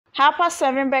Harper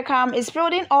Beckham is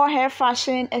building all her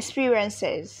fashion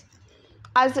experiences.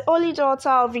 As the only daughter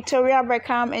of Victoria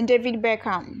Beckham and David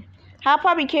Beckham,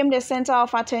 Harper became the center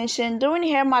of attention during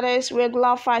her mother's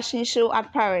regular fashion show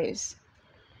at Paris.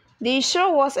 The show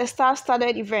was a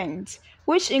star-studded event,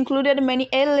 which included many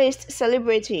A-list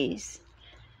celebrities.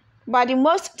 But the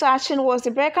most touching was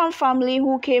the Beckham family,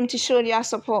 who came to show their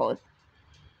support.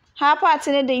 Harper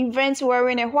attended the event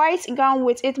wearing a white gown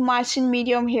with its matching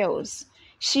medium heels.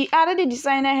 She added a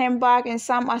designer handbag and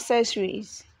some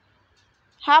accessories.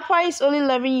 Harper is only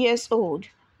 11 years old,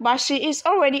 but she is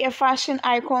already a fashion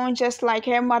icon just like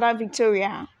her mother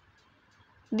Victoria.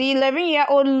 The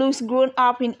 11-year-old looks grown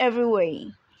up in every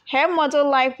way. Her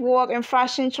model-like walk and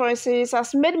fashion choices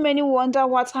has made many wonder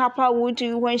what Harper will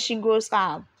do when she grows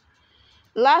up.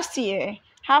 Last year,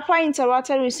 Harper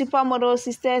interacted with supermodel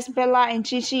sisters Bella and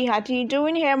Gigi Hadid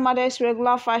during her mother's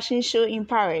regular fashion show in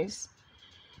Paris.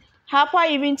 Harper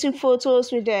even took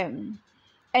photos with them.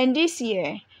 And this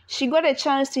year, she got a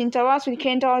chance to interact with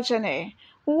Kendall Jenner,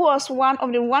 who was one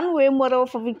of the runway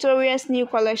models for Victoria's new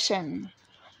collection.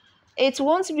 It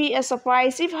won't be a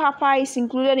surprise if Harper is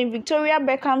included in Victoria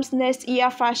Beckham's next year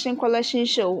fashion collection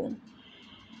show.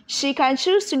 She can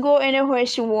choose to go anywhere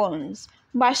she wants,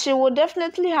 but she will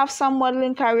definitely have some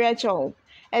modeling career job,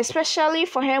 especially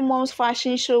for her mom's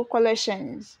fashion show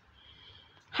collections.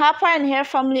 Harper and her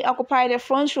family occupy the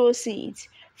front row seat,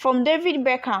 from David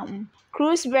Beckham,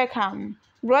 Cruz Beckham,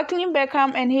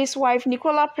 Beckham and his wife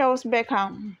Nicola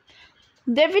Beckham.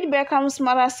 David Beckham's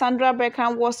mother Sandra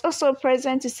Beckham was also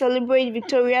present to celebrate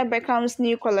Victoria Beckham's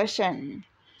new collection.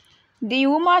 The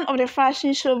woman of the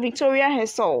fashion show, Victoria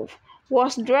herself,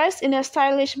 was dressed in a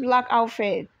stylish black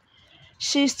outfit.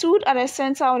 She stood at the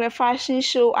center of the fashion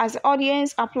show as the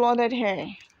audience applauded her.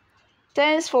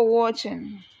 Thanks for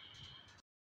watching.